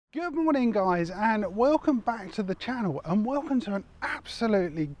Good morning guys, and welcome back to the channel, and welcome to an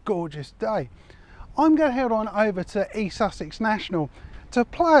absolutely gorgeous day. I'm going to head on over to East Sussex National to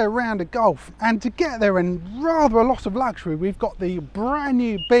play a round of golf, and to get there in rather a lot of luxury we've got the brand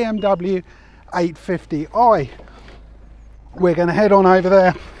new BMW M850i. We're going to head on over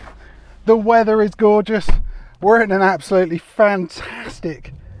there. The weather is gorgeous. We're in an absolutely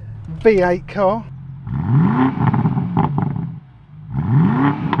fantastic V8 car.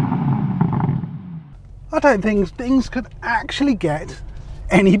 I don't think things could actually get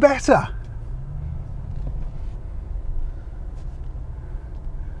any better.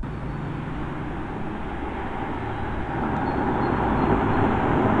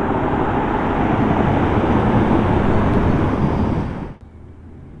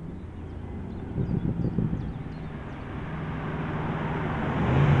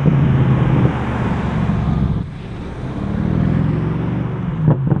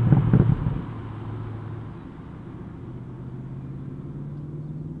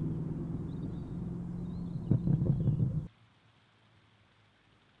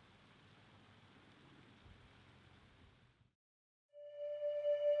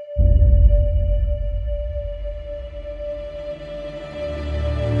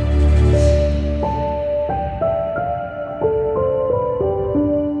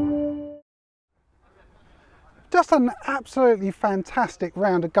 Just an absolutely fantastic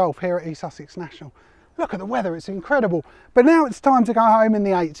round of golf here at East Sussex National. Look at the weather, it's incredible. But now it's time to go home in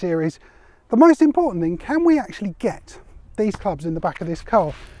the 8 Series. The most important thing, can we actually get these clubs in the back of this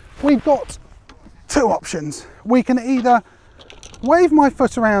car? We've got two options. We can either wave my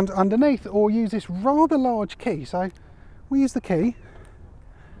foot around underneath or use this rather large key. So we use the key,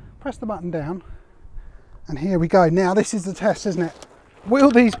 press the button down, and here we go. Now this is the test, isn't it?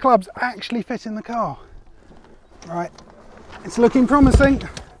 Will these clubs actually fit in the car? Right, it's looking promising.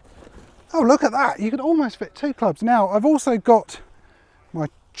 Oh, look at that, you could almost fit 2 clubs. Now I've also got my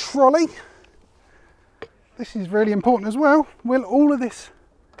trolley. This is really important as well. Will all of this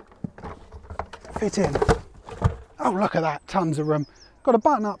fit in? Oh, look at that, tons of room. Got a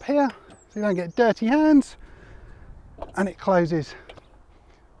button up here so you don't get dirty hands, and it closes.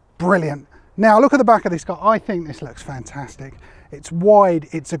 Brilliant. Now look at the back of this car. I think this looks fantastic. It's wide,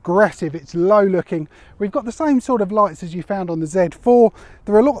 it's aggressive, it's low looking. We've got the same sort of lights as you found on the Z4.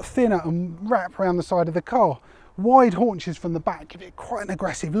 They're a lot thinner and wrap around the side of the car. Wide haunches from the back give it quite an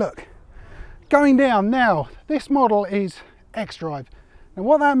aggressive look. Going down now, this model is X-Drive. Now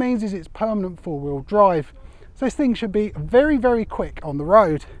what that means is it's permanent 4-wheel drive. So this thing should be very, very quick on the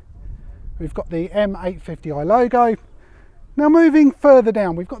road. We've got the M850i logo. Now moving further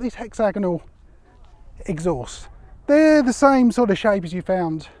down, we've got these hexagonal exhausts. They're the same sort of shape as you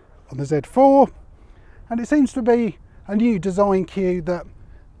found on the Z4, and it seems to be a new design cue that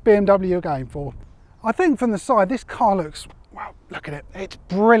BMW are going for. I think from the side this car looks, wow, look at it, it's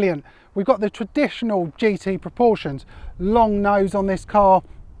brilliant. We've got the traditional GT proportions, long nose on this car,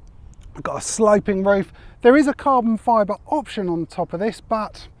 we've got a sloping roof. There is a carbon fibre option on top of this,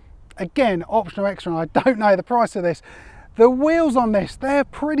 but again, optional extra, and I don't know the price of this. The wheels on this, they're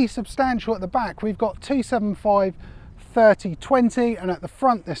pretty substantial at the back. We've got 275 30 20, and at the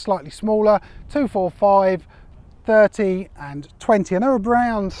front they're slightly smaller, 245 30 and 20, and they're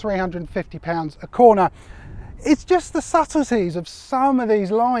around 350 pounds a corner. It's just the subtleties of some of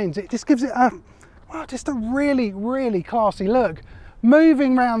these lines. It just gives it a, well, just a really, really classy look.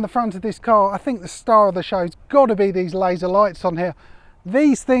 Moving around the front of this car, I think the star of the show's got to be these laser lights on here.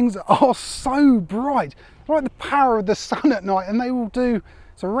 These things are so bright, like the power of the sun at night, and they will do,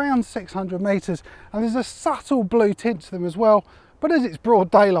 it's around 600 metres, and there's a subtle blue tint to them as well, but as it's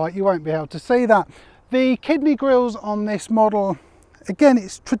broad daylight you won't be able to see that. The kidney grills on this model, again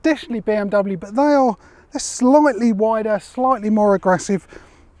it's traditionally BMW, but they're slightly wider, slightly more aggressive.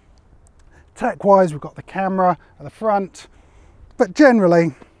 Tech wise, we've got the camera at the front, but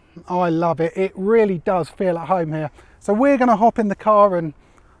generally I love it. It really does feel at home here. So we're going to hop in the car, and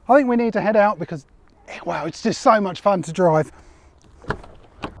I think we need to head out because, wow, it's just so much fun to drive.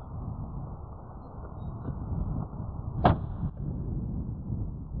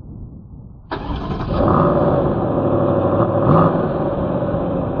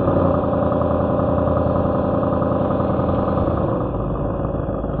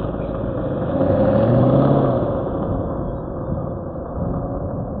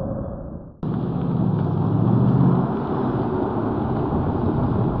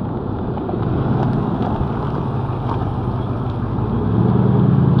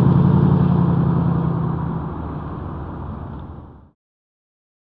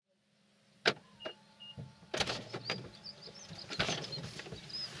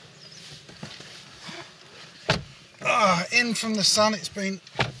 In from the sun. It's been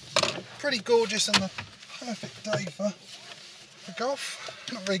pretty gorgeous and the perfect day for golf.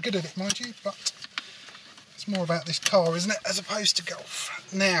 Not very good at it, mind you, but it's more about this car, isn't it, as opposed to golf.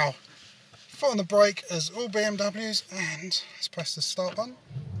 Now, foot on the brake as all BMWs, and let's press the start button.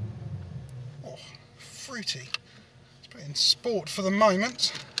 Oh, fruity. Let's put it in sport for the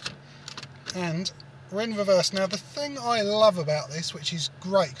moment. And we're in reverse. Now, the thing I love about this, which is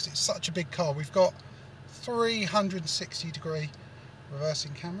great because it's such a big car, we've got 360-degree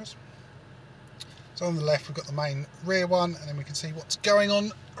reversing cameras. So on the left we've got the main rear one, and then we can see what's going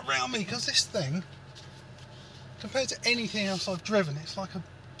on around me, because this thing, compared to anything else I've driven, it's like a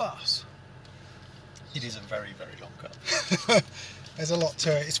bus. It is a very, very long car. There's a lot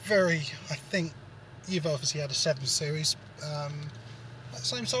to it. It's very, I think, you've obviously had a 7 Series.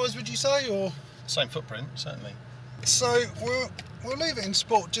 Same size, would you say, or? Same footprint, certainly. So we'll leave it in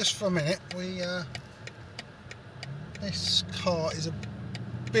sport just for a minute. This car is a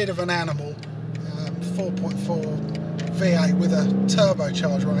bit of an animal. 4.4 V8 with a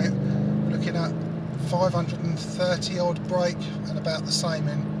turbocharger on it. We're looking at 530 odd brake and about the same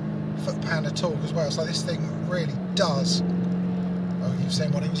in foot-pound of torque as well. So this thing really does. Oh, you've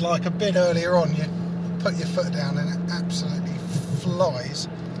seen what it was like a bit earlier on. You put your foot down and it absolutely flies.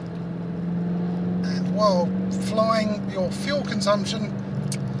 And while flying, your fuel consumption,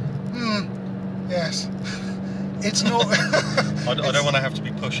 yes, it's not. I don't want to have to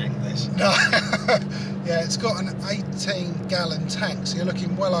be pushing this. No. Yeah, it's got an 18-gallon tank, so you're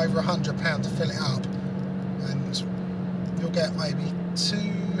looking well over £100 to fill it up, and you'll get maybe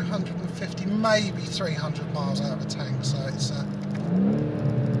 250, maybe 300 miles out of a tank. So it's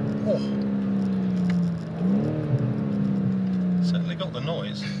certainly got the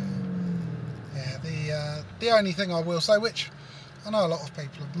noise. Yeah, the only thing I will say, which I know a lot of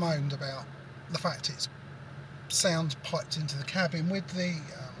people have moaned about, the fact it's sounds piped into the cabin with the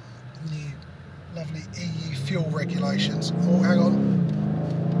new lovely EU fuel regulations. Oh, hang on.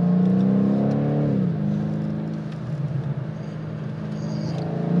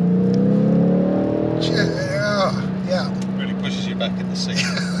 Yeah. Really pushes you back in the seat.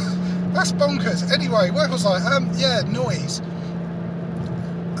 That's bonkers. Anyway, where was I? Yeah, noise.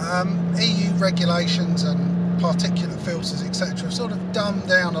 EU regulations and particulate filters, etc., sort of dumbed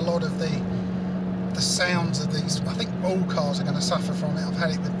down a lot of the sounds of these. I think all cars are going to suffer from it. I've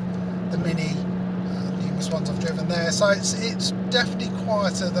had it with the Mini, numerous ones I've driven there. So it's definitely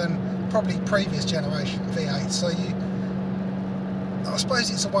quieter than probably previous generation V8. So I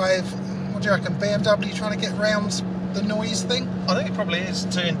suppose it's a way of, what do you reckon, BMW trying to get around the noise thing? I think it probably is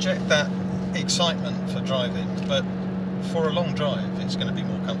to inject that excitement for driving, but for a long drive it's going to be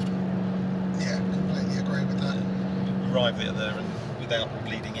more comfortable. Yeah, completely agree with that. You arrive there and without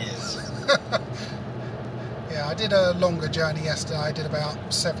bleeding ears. Yeah, I did a longer journey yesterday. I did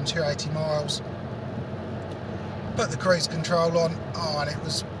about 70 or 80 miles. Put the cruise control on, and it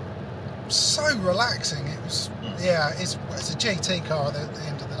was so relaxing. It was, yeah, it's a GT car at the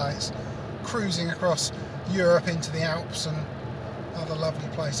end of the day. It's cruising across Europe into the Alps and other lovely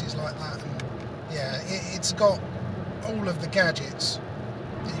places like that. And yeah, it's got all of the gadgets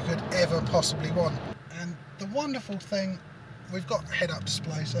that you could ever possibly want. And the wonderful thing, we've got head-up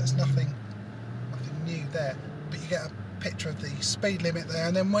display, so it's nothing new there, but you get a picture of the speed limit there,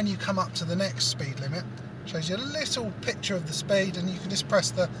 and then when you come up to the next speed limit, it shows you a little picture of the speed, and you can just press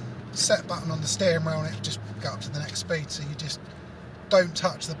the set button on the steering wheel and it'll just go up to the next speed, so you just don't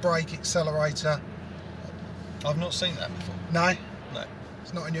touch the brake accelerator. I've not seen that before. No? No.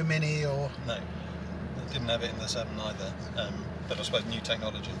 It's not in your Mini or... No. I didn't have it in the 7 either, but I suppose new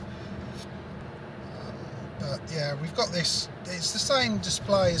technology. But yeah, we've got this, it's the same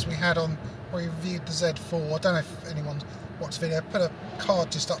display as we had on where we reviewed the Z4. I don't know if anyone watched the video, put a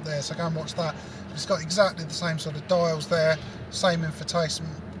card just up there, so go and watch that. It's got exactly the same sort of dials there, same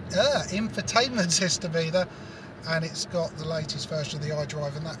infotainment system either, and it's got the latest version of the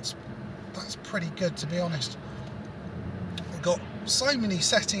iDrive, and that's pretty good, to be honest. We've got so many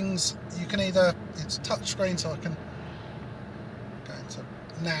settings. You can either, it's touchscreen, so I can go into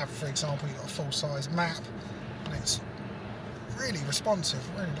nav, for example. You've got a full-size map, and it's really responsive.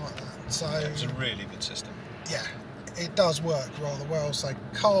 I really like that. So yeah, it's a really good system. Yeah, it does work rather well. So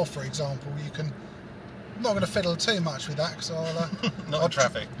car, for example, you can. I'm not going to fiddle too much with that because Not in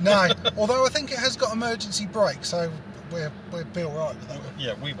traffic. No, although I think it has got emergency brake, so we're all right with that.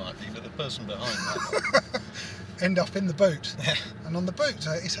 Yeah, we might be, but the person behind might not. End up in the boot. And on the boot,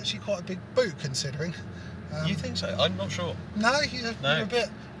 it's actually quite a big boot considering. You think so? I'm not sure. No, you're a bit.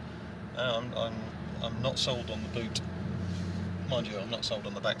 No, I'm not sold on the boot. Mind you, I'm not sold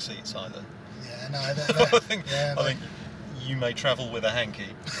on the back seats either. Yeah, no, I think you may travel with a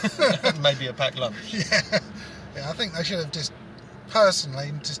hanky, maybe a packed lunch. Yeah, I think they should have just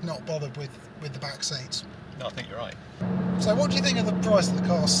personally just not bothered with the back seats. No, I think you're right. So, what do you think of the price of the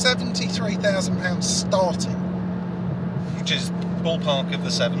car? £73,000 starting, Which is ballpark of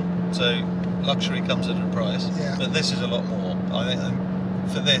the 7, so luxury comes at a price. Yeah. But this is a lot more. I think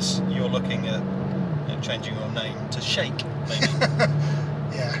for this you're looking at changing your name to Shake, maybe.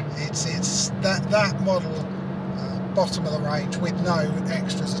 Yeah, it's that model, bottom of the range with no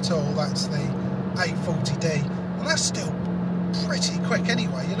extras at all. That's the 840D, and that's still pretty quick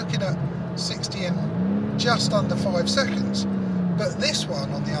anyway. You're looking at 60 in just under 5 seconds. But this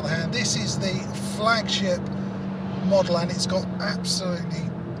one, on the other hand, this is the flagship model, and it's got absolutely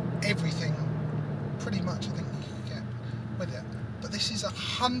everything pretty much I think you can get with it. But this is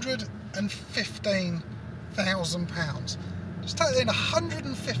 £115,000. Just take in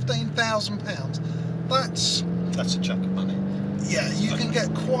 £115,000. That's a chunk of money. Yeah, you can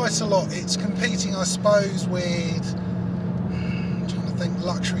get quite a lot. It's competing, I suppose, with I'm trying to think,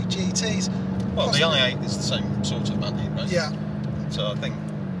 luxury GTs. Well, possibly. the i8 is the same sort of money, right? Yeah. So I think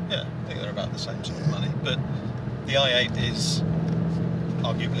they're about the same sort of money. But the i8 is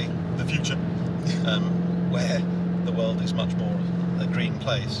arguably the future, where the world is much more a green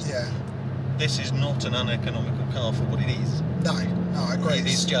place. Yeah. This is not an uneconomical car for what it is. No, I agree. It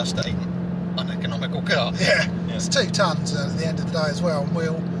is just an uneconomical car. Yeah. It's 2 tons at the end of the day as well. And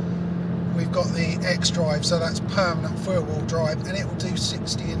we've got the X drive, so that's permanent four-wheel drive, and it will do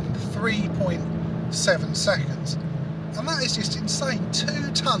 60 in 3.7 seconds. And that is just insane.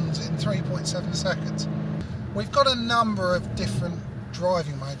 2 tons in 3.7 seconds. We've got a number of different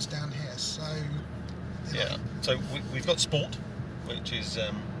driving modes down here, so yeah. So we've got Sport, which is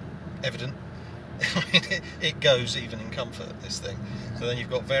evident. It goes even in comfort, this thing. So then you've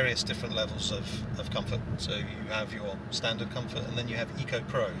got various different levels of comfort. So you have your standard comfort, and then you have Eco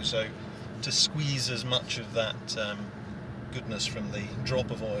Pro. So to squeeze as much of that goodness from the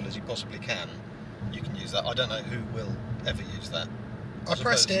drop of oil as you possibly can, you can use that. I don't know who will ever use that. I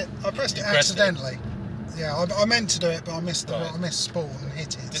pressed it accidentally. Yeah, I meant to do it, but I missed Sport and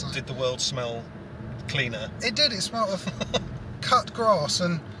hit it. Did the world smell cleaner? It did. It smelled of cut grass,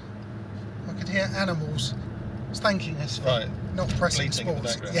 and I could hear animals thanking us for not pressing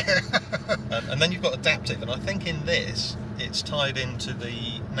Sports. Yeah. And then you've got adaptive, and I think in this it's tied into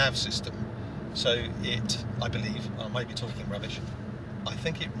the nav system. So I believe, I may be talking rubbish, I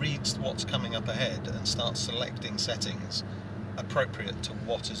think it reads what's coming up ahead and starts selecting settings appropriate to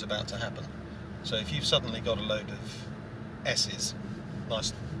what is about to happen. So if you've suddenly got a load of S's,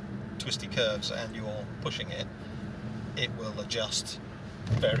 nice twisty curves, and you're pushing it, it will adjust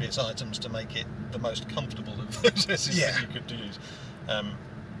various items to make it the most comfortable of those S's that you could use.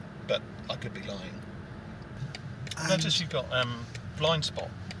 But I could be lying. Notice you've got blind spot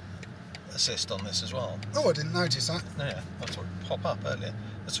assist on this as well. Oh, I didn't notice that. Yeah, I thought it pop up earlier.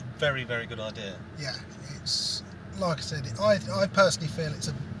 That's a very, very good idea. Yeah, it's like I said, I personally feel it's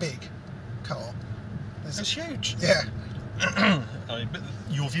a big car. It's huge. Yeah. I mean, but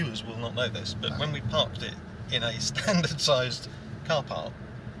your viewers will not know this, but when we parked it in a standard-sized car park,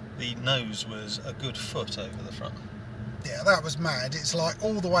 the nose was a good foot over the front. Yeah, that was mad. It's like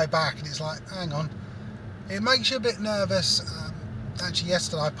all the way back, and it's like, hang on. It makes you a bit nervous. Actually,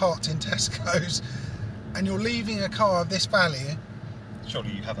 yesterday I parked in Tesco's, and you're leaving a car of this value.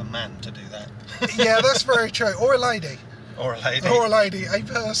 Surely you have a man to do that. Yeah, that's very true. Or a lady. Or a lady. Or a lady, a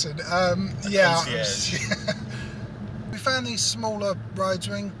person. Yeah. Concierge. We found these smaller roads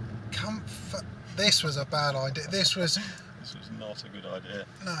are in comfort. This was a bad idea. This was not a good idea.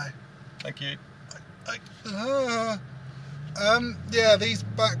 No. Thank you. Yeah, these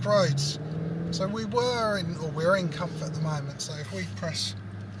back roads. So we're in comfort at the moment. So if we press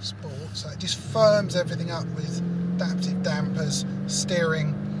Sport, so it just firms everything up with adaptive dampers.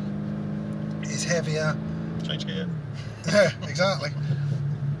 Steering is heavier. Change gear. Yeah, exactly.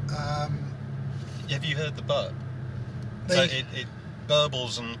 Have you heard the burp? It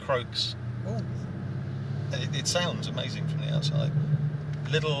burbles and croaks. Ooh. It sounds amazing from the outside.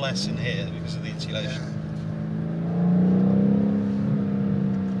 Little less in here because of the insulation. Yeah.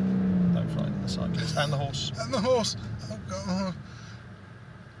 Don't frighten the cyclist. And the horse. And the horse. Oh god.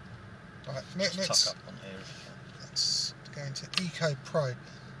 Right, let's tuck up on here if you can. Let's go into Eco Pro.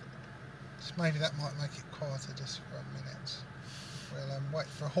 So maybe that might make it quieter just for a minute. We'll wait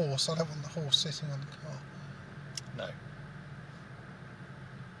for a horse. I don't want the horse sitting on the car. No.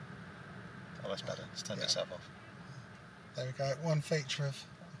 Oh, that's better. Let's turn itself off. There we go. One feature of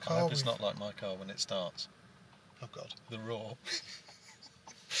the car. I hope it's not like my car when it starts. Oh God, the roar.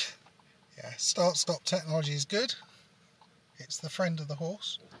 Yeah, start-stop technology is good. It's the friend of the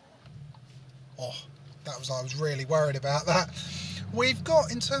horse. Oh, I was really worried about that. We've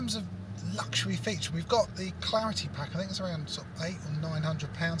got, in terms of luxury feature, we've got the Clarity Pack. I think it's around sort of £800 or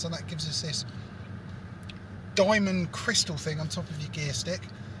 £900, and that gives us this diamond crystal thing on top of your gear stick.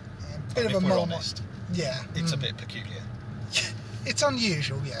 Bit of a honest, yeah, it's a bit peculiar. It's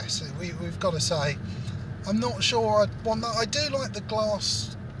unusual, yes. We've got to say. I'm not sure I'd want that. I do like the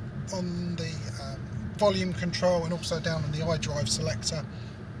glass on the volume control and also down on the iDrive selector.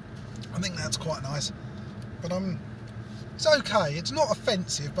 I think that's quite nice. But it's okay. It's not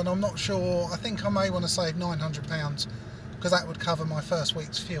offensive, but I'm not sure. I think I may want to save £900 because that would cover my first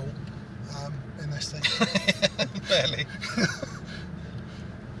week's fuel in this thing. Barely.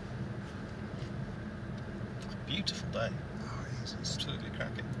 Beautiful day. Oh, it is. It's Absolutely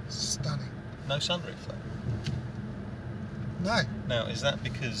cracking. stunning. No sunroof though. No. Now, is that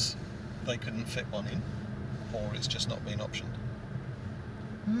because they couldn't fit one in, or it's just not been optioned?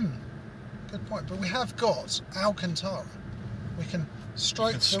 Good point. But we have got Alcantara. We can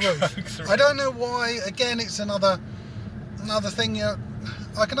stroke the roof. Through. I don't know why. Again, it's another thing.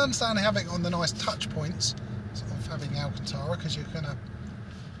 I can understand having it on the nice touch points of having Alcantara, because you're gonna,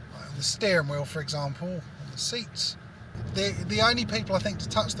 like on the steering wheel, for example, on the seats. The only people I think to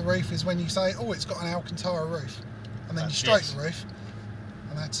touch the roof is when you say, "Oh, it's got an Alcantara roof," and then you stroke the roof,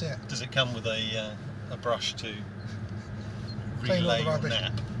 and that's it. Does it come with a brush to Clean all relay the your rubbish.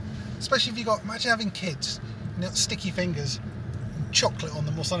 nap? Especially if imagine having kids, and you've got sticky fingers, and chocolate on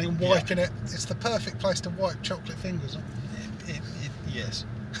them or something, and wiping it. It's the perfect place to wipe chocolate fingers on. Yes,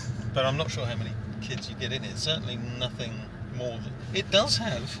 but I'm not sure how many kids you get in it. Certainly nothing more than... It does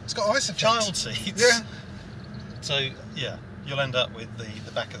have It's got Isofix. child seats. Yeah. So, yeah, you'll end up with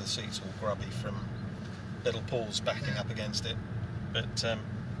the back of the seats all grubby from little paws backing up against it. But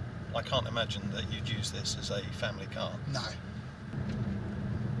I can't imagine that you'd use this as a family car. No.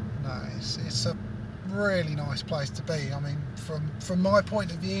 No, it's a really nice place to be. I mean, from my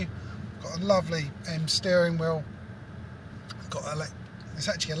point of view, got a lovely M steering wheel. Got it's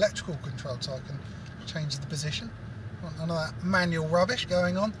actually electrical controlled, so I can change the position. None of that manual rubbish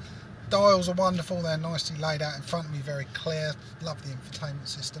going on. Dials are wonderful. They're nicely laid out in front of me, very clear. Love the infotainment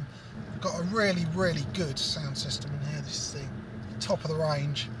system. Got a really, really good sound system in here. This is the top of the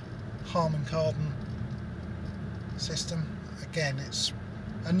range Harman Kardon system. Again, it's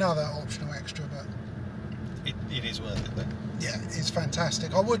another optional extra, but it is worth it though. yeah, it's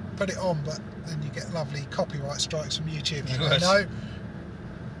fantastic. I would put it on, but then you get lovely copyright strikes from YouTube. You would. No.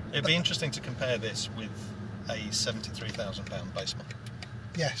 It'd be interesting to compare this with a £73,000 base model,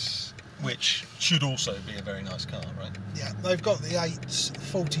 Yes. which should also be a very nice car, right? Yeah, they've got the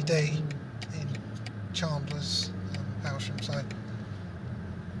 840D in Chandlers Hailsham, so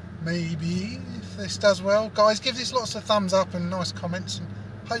maybe if this does well, guys, give this lots of thumbs up and nice comments, and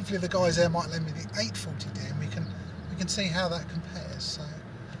hopefully the guys there might lend me the 840D and we can see how that compares. So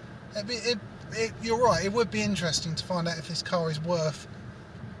you're right, it would be interesting to find out if this car is worth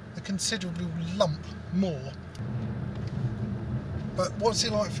a considerable lump more. But what's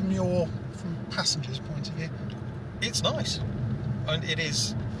it like from passengers' point of view? It's nice, and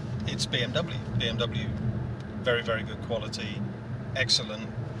it's BMW. BMW, very, very good quality, excellent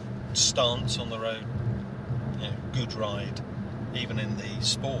stance on the road, good ride. Even in the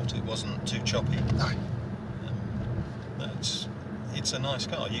Sport, it wasn't too choppy. No. It's a nice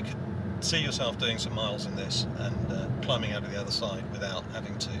car. You could see yourself doing some miles in this and climbing out of the other side without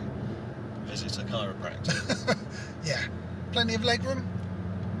having to visit a chiropractor. Yeah. Plenty of legroom?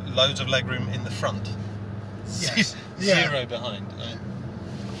 Loads of legroom in the front. Yes. Yeah. Zero behind.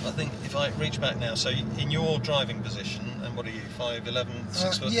 I think if I reach back now, so in your driving position, and what are you, 5'11",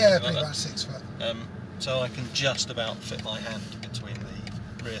 6 foot? Yeah, something pretty like much 6 foot. so I can just about fit my hand between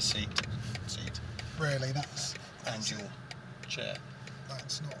the rear seat Really, that's and your chair.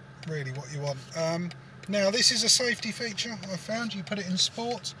 That's not really what you want. Now, this is a safety feature I found. You put it in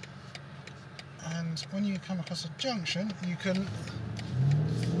Sport, and when you come across a junction, you can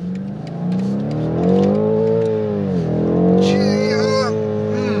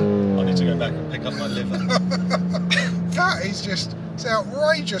I need to go back and pick up my liver. That is it's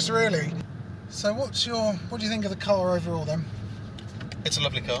outrageous, really. So what do you think of the car overall then? It's a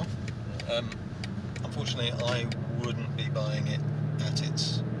lovely car. Unfortunately, I wouldn't be buying it at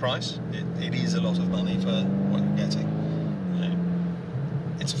its price. It is a lot of money for what you're getting.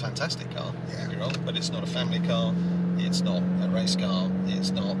 It's a fantastic car, don't get me wrong, but it's not a family car, it's not a race car, it's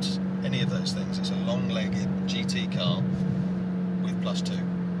not any of those things. It's a long-legged GT car with +2.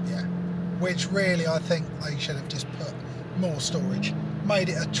 Yeah. which really I think they should have just put more storage, made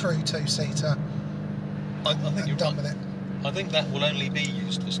it a true two-seater. I think you're done right. with it. I think that will only be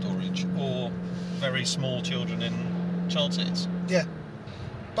used for storage or very small children in child seats. Yeah.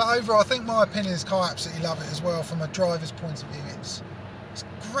 But overall, I think my opinion is I absolutely love it as well from a driver's point of view. It's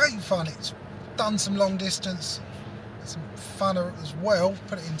great fun. It's done some long distance, some fun as well.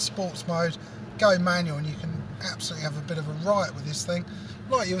 Put it in sports mode, go manual, and you can absolutely have a bit of a riot with this thing.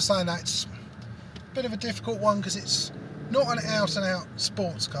 Like you were saying, that it's a bit of a difficult one because it's not an out-and-out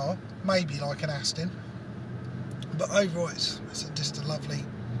sports car, maybe like an Aston. But overall, it's just a lovely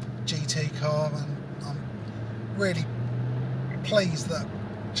GT car, and I'm really pleased that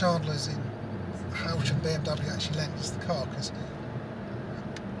Chandlers in Hailsham BMW actually lent us the car, because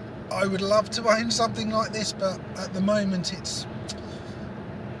I would love to own something like this, but at the moment it's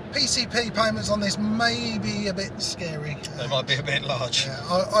PCP payments on this may be a bit scary. They might be a bit large.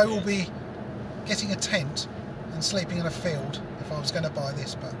 Yeah, I will be getting a tent and sleeping in a field if I was going to buy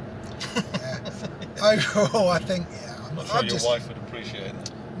this, but yeah. Overall, I think, yeah, I'm not sure your wife would appreciate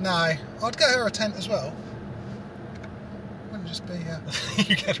that. No, I'd get her a tent as well. Wouldn't just be.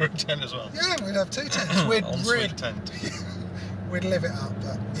 You get her a tent as well. Yeah, we'd have two tents. We'd Ensuite tent. We'd live it up,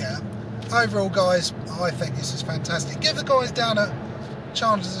 but yeah. Overall, guys, I think this is fantastic. Give the guys down at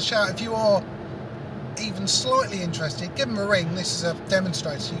Chandlers a shout if you are even slightly interested. Give them a ring. This is a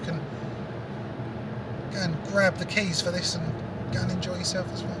demonstrator, so you can go and grab the keys for this and go and enjoy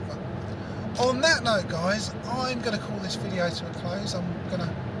yourself as well. But on that note, guys, I'm going to call this video to a close. I'm going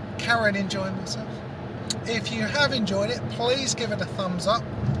to carry on enjoying myself. If you have enjoyed it, please give it a thumbs up.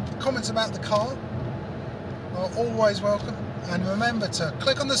 Comments about the car are always welcome. And remember to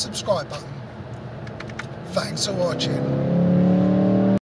click on the subscribe button. Thanks for watching.